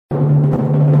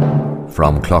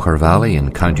From Clocher Valley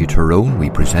in County Tyrone we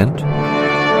present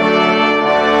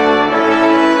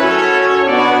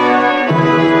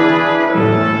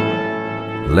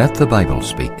Let the Bible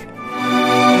Speak.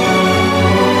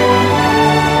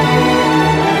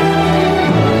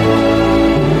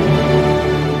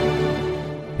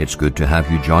 It's good to have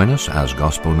you join us as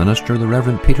Gospel Minister the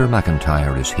Reverend Peter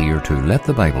McIntyre is here to let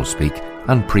the Bible speak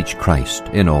and preach Christ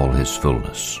in all his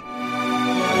fullness.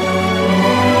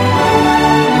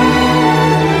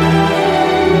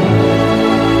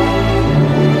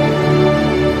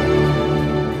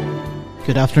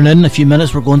 Good afternoon. In a few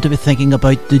minutes we're going to be thinking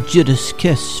about the Judas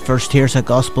Kiss. First, here's a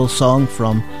gospel song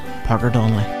from Parker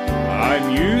Donnelly.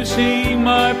 I'm using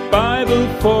my Bible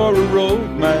for a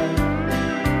roadmap.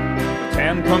 The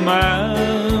 10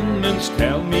 Commandments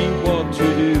tell me what to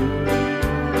do.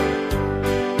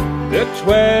 The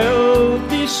 12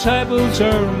 disciples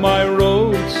are my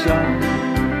road sign,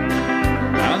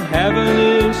 and heaven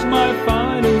is my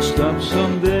final stop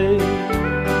someday.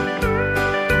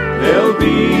 There'll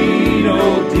be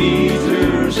no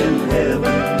detours in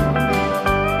heaven,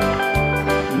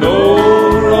 no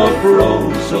rough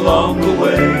roads along the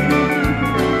way.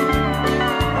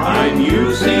 I'm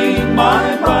using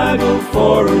my Bible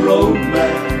for a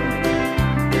roadmap,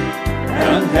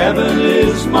 and heaven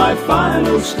is my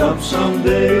final stop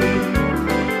someday.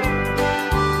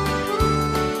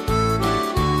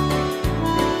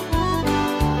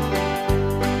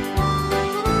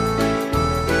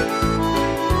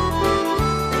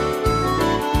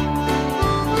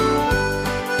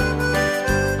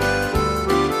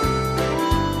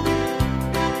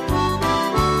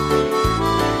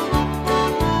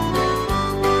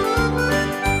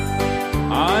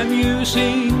 I'm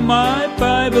using my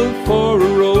Bible for a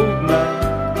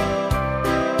roadmap.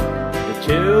 The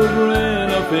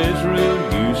children of Israel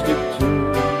used it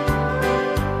too.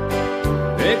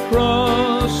 They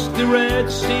crossed the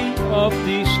Red Sea of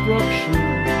destruction,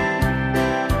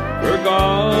 for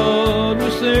God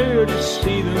was there to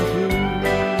see them through.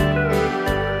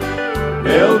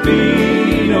 There'll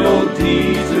be no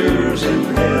detours in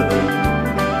heaven,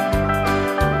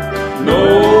 no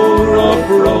rough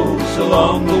roads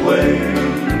along the way.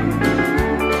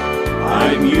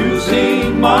 I'm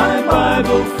using my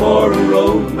Bible for a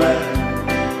roadmap,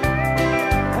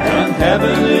 and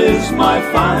heaven is my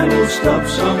final stop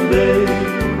someday.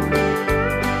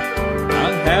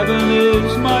 And heaven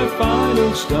is my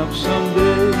final stop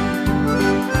someday.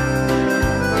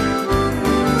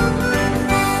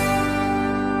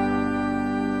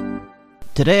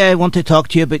 Today I want to talk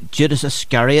to you about Judas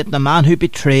Iscariot, the man who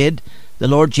betrayed the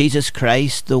Lord Jesus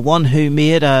Christ, the one who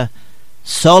made a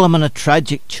solemn and a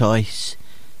tragic choice.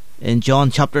 In John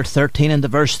chapter 13 and the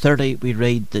verse 30 we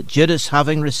read that Judas,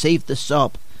 having received the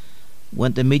sop,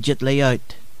 went immediately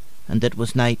out, and it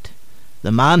was night.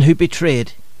 The man who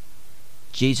betrayed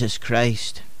Jesus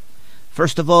Christ.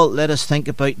 First of all, let us think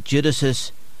about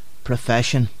Judas's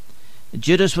profession.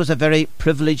 Judas was a very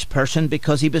privileged person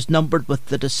because he was numbered with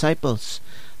the disciples.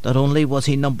 Not only was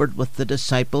he numbered with the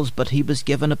disciples, but he was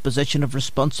given a position of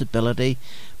responsibility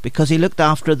because he looked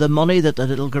after the money that the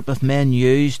little group of men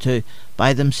used to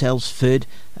buy themselves food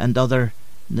and other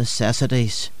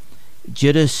necessities.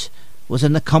 Judas was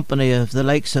in the company of the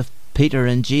likes of Peter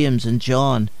and James and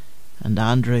John and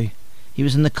Andrew. He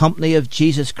was in the company of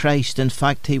Jesus Christ. In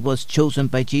fact, he was chosen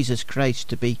by Jesus Christ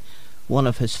to be one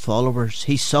of his followers.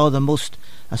 He saw the most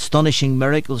astonishing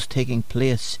miracles taking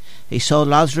place. He saw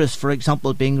Lazarus, for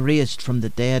example, being raised from the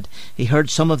dead. He heard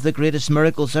some of the greatest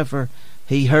miracles ever.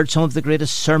 He heard some of the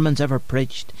greatest sermons ever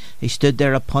preached. He stood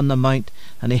there upon the mount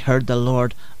and he heard the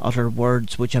Lord utter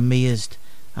words which amazed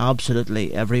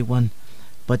absolutely everyone.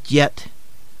 But yet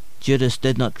Judas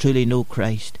did not truly know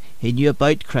Christ. He knew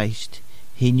about Christ.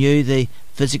 He knew the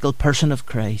physical person of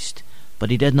Christ, but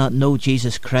he did not know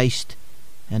Jesus Christ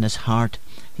in his heart.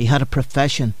 He had a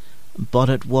profession, but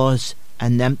it was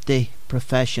an empty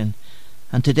profession.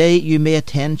 And today you may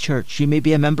attend church, you may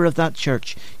be a member of that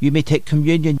church, you may take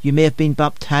communion, you may have been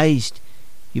baptized,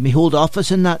 you may hold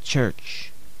office in that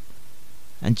church,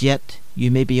 and yet you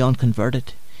may be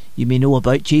unconverted. You may know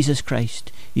about Jesus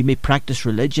Christ, you may practice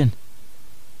religion,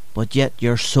 but yet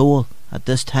your soul at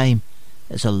this time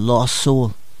is a lost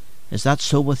soul. Is that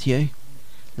so with you?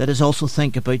 Let us also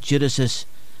think about Judas's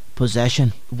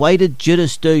possession. Why did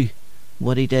Judas do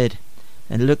what he did?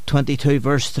 In Luke 22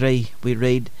 verse 3 we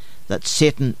read that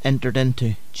Satan entered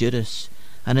into Judas,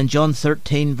 and in John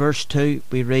 13 verse 2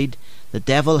 we read, the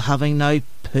devil having now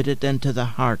put it into the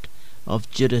heart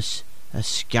of Judas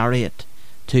Iscariot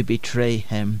to betray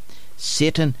him.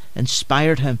 Satan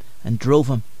inspired him and drove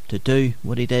him to do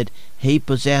what he did. He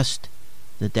possessed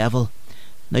the devil.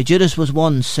 Now Judas was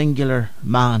one singular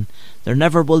man. There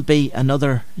never will be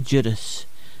another Judas.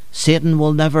 Satan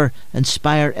will never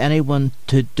inspire anyone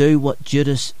to do what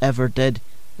Judas ever did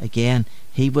again.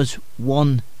 He was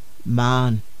one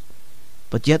man.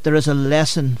 But yet there is a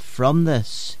lesson from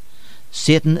this.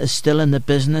 Satan is still in the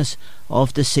business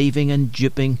of deceiving and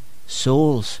duping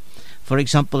souls. For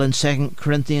example, in 2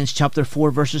 Corinthians chapter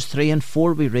 4 verses 3 and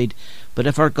 4 we read, "But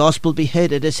if our gospel be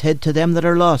hid, it is hid to them that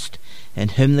are lost, in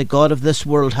whom the God of this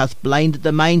world hath blinded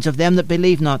the minds of them that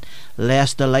believe not,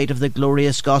 lest the light of the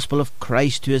glorious gospel of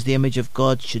Christ, who is the image of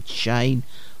God, should shine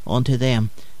unto them."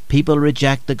 People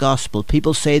reject the gospel.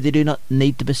 People say they do not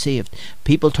need to be saved.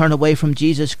 People turn away from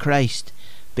Jesus Christ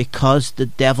because the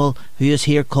devil, who is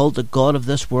here called the God of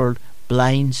this world,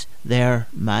 blinds their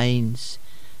minds.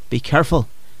 Be careful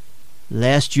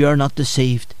lest you are not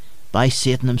deceived by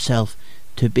Satan himself.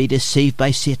 To be deceived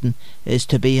by Satan is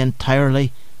to be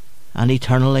entirely and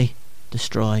eternally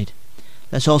destroyed.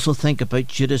 Let's also think about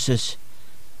Judas's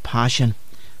passion.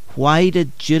 Why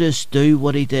did Judas do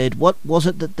what he did? What was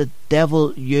it that the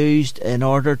devil used in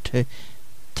order to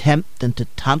tempt and to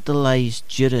tantalize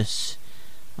Judas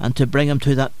and to bring him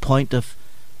to that point of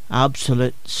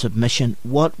absolute submission?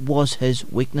 What was his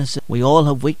weakness? We all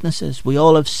have weaknesses. We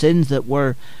all have sins that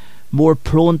we're more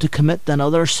prone to commit than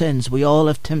other sins. We all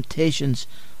have temptations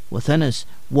within us.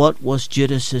 What was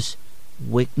Judas's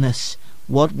weakness?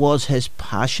 What was his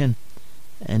passion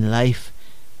in life?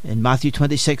 In Matthew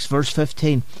 26 verse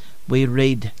 15 we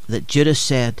read that Judas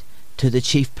said to the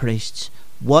chief priests,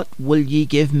 "What will ye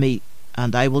give me,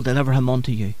 and I will deliver him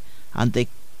unto you?" And they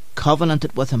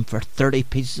covenanted with him for 30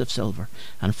 pieces of silver.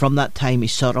 And from that time he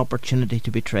sought opportunity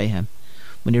to betray him.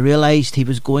 When he realized he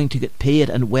was going to get paid,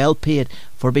 and well paid,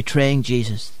 for betraying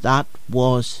Jesus, that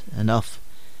was enough.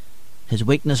 His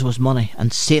weakness was money,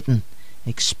 and Satan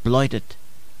exploited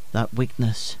that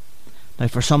weakness. Now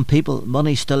for some people,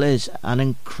 money still is an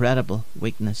incredible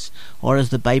weakness, or as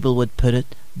the Bible would put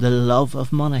it, the love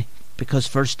of money. Because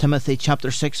 1 Timothy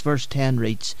chapter 6 verse 10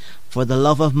 reads, "For the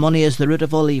love of money is the root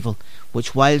of all evil,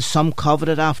 which while some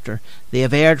coveted after, they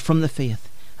have erred from the faith,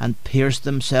 and pierced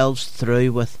themselves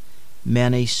through with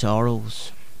many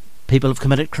sorrows." People have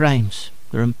committed crimes.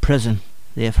 They're in prison.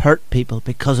 They have hurt people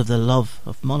because of the love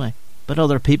of money. But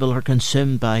other people are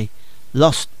consumed by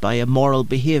lust, by immoral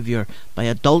behaviour, by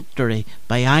adultery,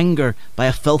 by anger, by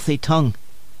a filthy tongue.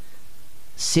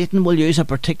 Satan will use a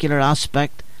particular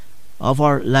aspect of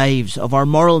our lives, of our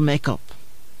moral makeup,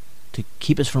 to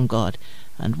keep us from God.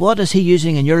 And what is he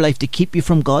using in your life to keep you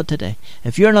from God today?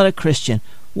 If you're not a Christian,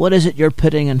 what is it you're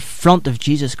putting in front of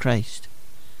Jesus Christ?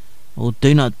 Oh,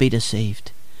 do not be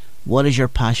deceived. What is your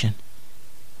passion?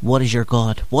 What is your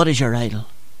God? What is your idol?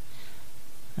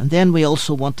 And then we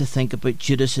also want to think about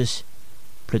Judas's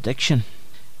prediction.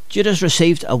 Judas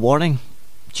received a warning.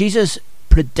 Jesus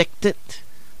predicted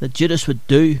that Judas would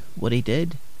do what he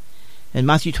did. In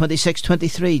Matthew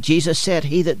 26:23, Jesus said,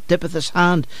 "He that dippeth his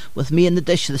hand with me in the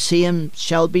dish, the same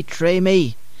shall betray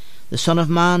me. The Son of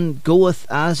Man goeth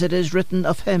as it is written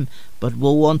of him. But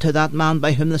woe unto that man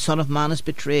by whom the Son of Man is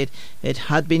betrayed. It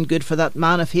had been good for that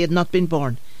man if he had not been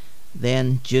born."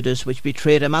 Then Judas, which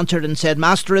betrayed him, answered and said,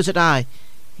 "Master, is it I?"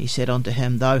 He said unto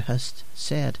him, "Thou hast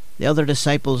said." The other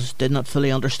disciples did not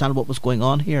fully understand what was going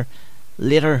on here.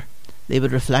 Later they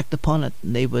would reflect upon it,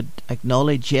 and they would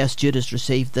acknowledge, yes, Judas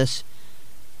received this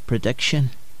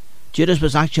prediction. Judas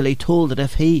was actually told that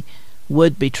if he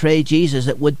would betray Jesus,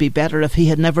 it would be better if he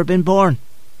had never been born.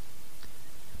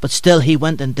 But still he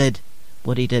went and did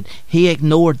what he did. He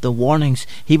ignored the warnings.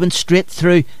 He went straight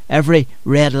through every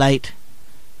red light,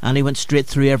 and he went straight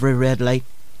through every red light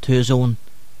to his own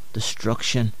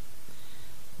destruction.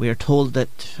 We are told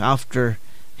that after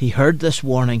he heard this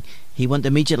warning, he went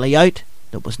immediately out.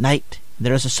 It was night.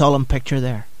 There is a solemn picture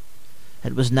there.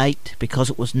 It was night because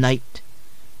it was night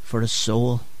for his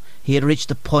soul. He had reached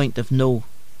the point of no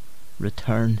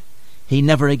return. He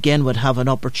never again would have an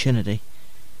opportunity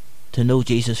to know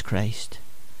Jesus Christ.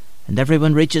 And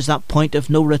everyone reaches that point of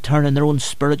no return in their own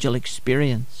spiritual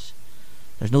experience.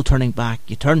 There's no turning back.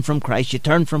 You turn from Christ, you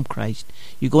turn from Christ.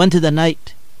 You go into the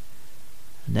night,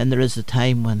 and then there is the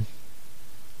time when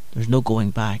there's no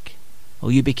going back. Oh,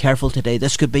 you be careful today.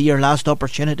 This could be your last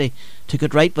opportunity to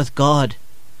get right with God.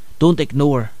 Don't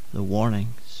ignore the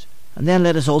warnings. And then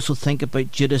let us also think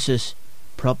about Judas's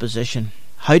proposition.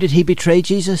 How did he betray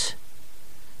Jesus?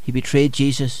 He betrayed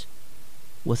Jesus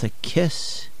with a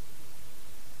kiss.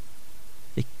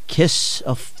 The kiss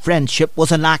of friendship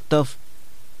was an act of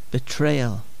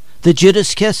betrayal. The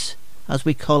Judas kiss, as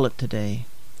we call it today.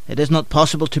 It is not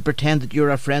possible to pretend that you're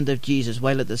a friend of Jesus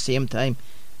while at the same time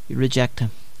you reject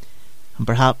him. And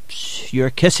perhaps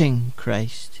you're kissing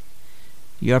Christ.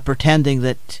 You're pretending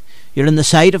that you're in the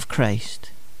side of Christ,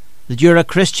 that you're a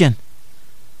Christian,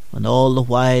 when all the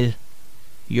while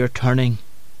you're turning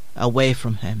away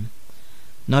from Him.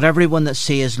 Not everyone that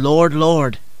says, Lord,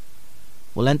 Lord,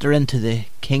 will enter into the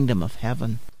kingdom of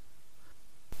heaven.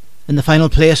 In the final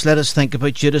place, let us think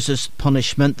about Judas's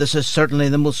punishment. This is certainly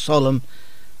the most solemn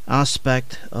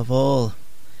aspect of all.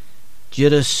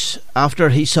 Judas, after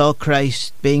he saw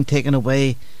Christ being taken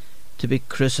away to be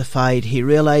crucified, he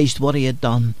realized what he had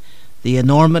done. The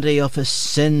enormity of his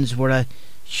sins were a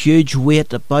huge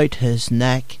weight about his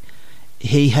neck.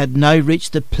 He had now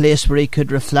reached the place where he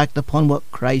could reflect upon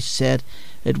what Christ said.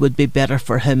 It would be better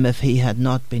for him if he had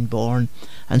not been born.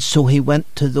 And so he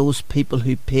went to those people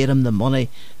who paid him the money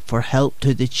for help,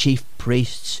 to the chief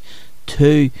priests,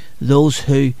 to those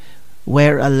who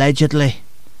were allegedly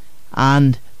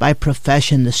and by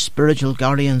profession the spiritual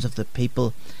guardians of the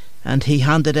people. And he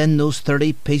handed in those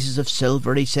 30 pieces of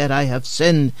silver. He said, I have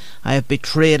sinned, I have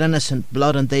betrayed innocent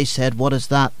blood. And they said, what is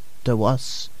that to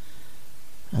us?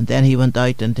 And then he went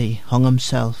out and he hung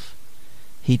himself.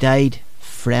 He died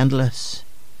friendless.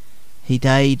 He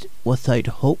died without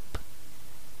hope.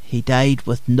 He died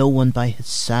with no one by his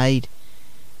side.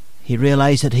 He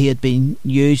realized that he had been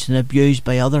used and abused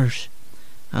by others,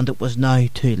 and it was now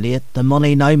too late. The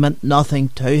money now meant nothing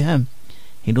to him.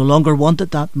 He no longer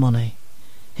wanted that money.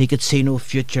 He could see no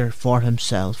future for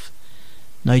himself.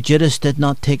 Now Judas did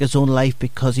not take his own life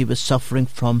because he was suffering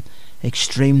from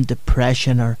extreme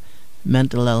depression or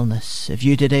mental illness. If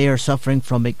you today are suffering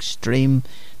from extreme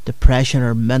depression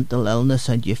or mental illness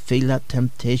and you feel that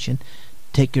temptation,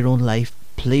 take your own life,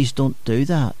 please don't do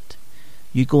that.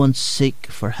 You go and seek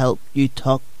for help. You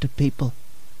talk to people.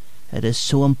 It is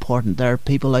so important. There are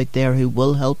people out there who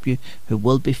will help you, who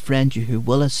will befriend you, who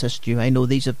will assist you. I know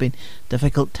these have been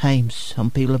difficult times. Some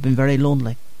people have been very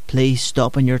lonely. Please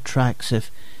stop in your tracks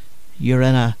if you're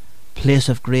in a place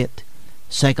of great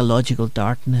psychological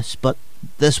darkness. But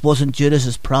this wasn't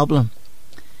Judas's problem.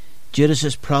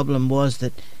 Judas's problem was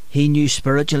that he knew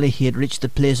spiritually he had reached the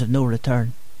place of no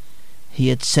return. He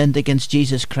had sinned against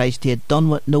Jesus Christ. He had done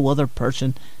what no other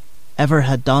person ever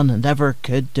had done and ever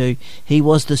could do. He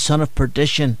was the son of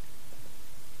perdition,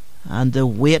 and the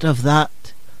weight of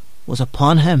that was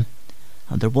upon him,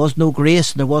 and there was no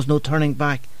grace, and there was no turning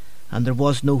back, and there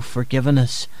was no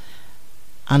forgiveness.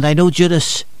 And I know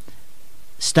Judas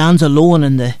stands alone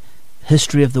in the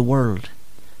history of the world,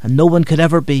 and no one could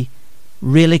ever be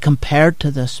really compared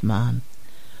to this man.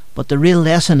 But the real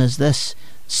lesson is this: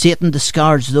 Satan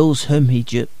discards those whom he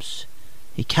dupes.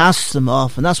 He casts them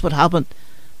off, and that's what happened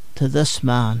to this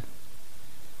man.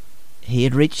 He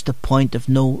had reached the point of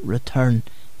no return.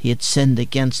 He had sinned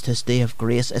against his day of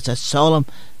grace. It's a solemn,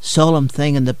 solemn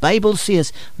thing, and the Bible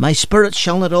says, my spirit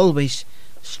shall not always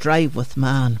strive with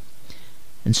man.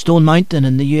 In Stone Mountain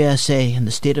in the USA, in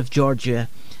the state of Georgia,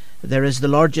 there is the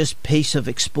largest piece of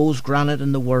exposed granite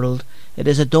in the world. It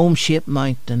is a dome-shaped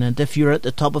mountain, and if you're at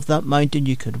the top of that mountain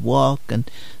you could walk, and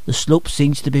the slope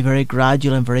seems to be very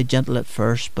gradual and very gentle at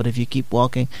first, but if you keep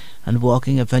walking and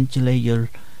walking, eventually you'll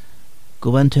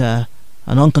go into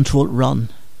an uncontrolled run,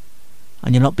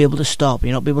 and you'll not be able to stop,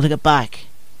 you'll not be able to get back.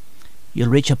 You'll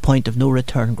reach a point of no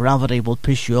return. Gravity will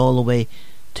push you all the way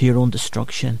to your own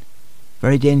destruction.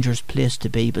 Very dangerous place to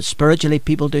be. But spiritually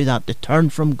people do that. They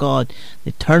turn from God, they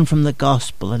turn from the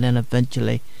gospel, and then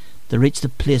eventually they reach the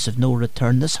place of no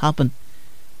return. This happened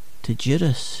to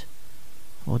Judas.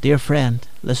 Oh dear friend,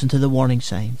 listen to the warning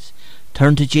signs.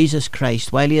 Turn to Jesus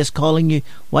Christ while he is calling you,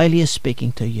 while he is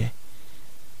speaking to you.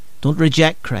 Don't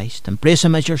reject Christ. Embrace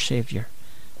him as your Saviour,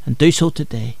 and do so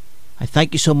today. I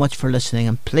thank you so much for listening,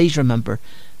 and please remember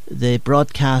the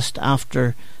broadcast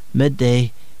after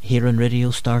midday here on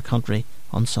Radio Star Country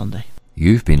on Sunday.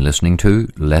 You've been listening to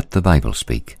Let the Bible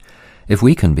Speak. If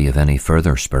we can be of any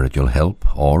further spiritual help,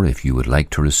 or if you would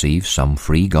like to receive some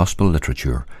free gospel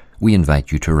literature, we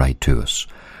invite you to write to us.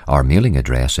 Our mailing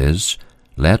address is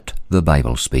Let the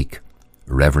Bible Speak,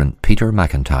 Reverend Peter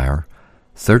McIntyre,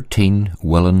 13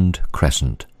 Willand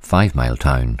Crescent, 5 Mile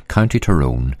Town, County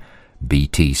Tyrone,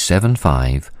 BT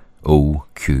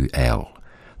 750QL.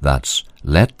 That's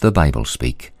Let the Bible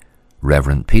Speak,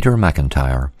 Reverend Peter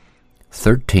McIntyre,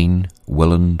 13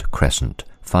 Willand Crescent,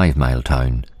 5 Mile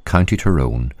Town, County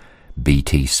Tyrone,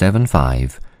 BT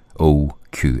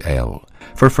 750QL.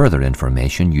 For further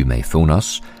information you may phone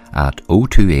us at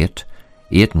 028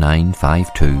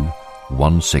 8952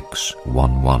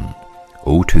 1611,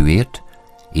 028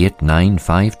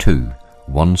 8952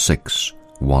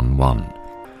 1611.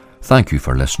 Thank you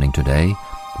for listening today.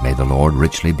 May the Lord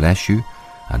richly bless you,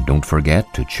 and don't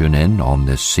forget to tune in on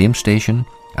this same station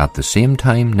at the same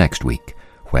time next week,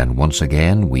 when once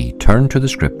again we turn to the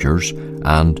Scriptures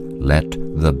and let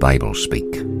the Bible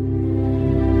speak.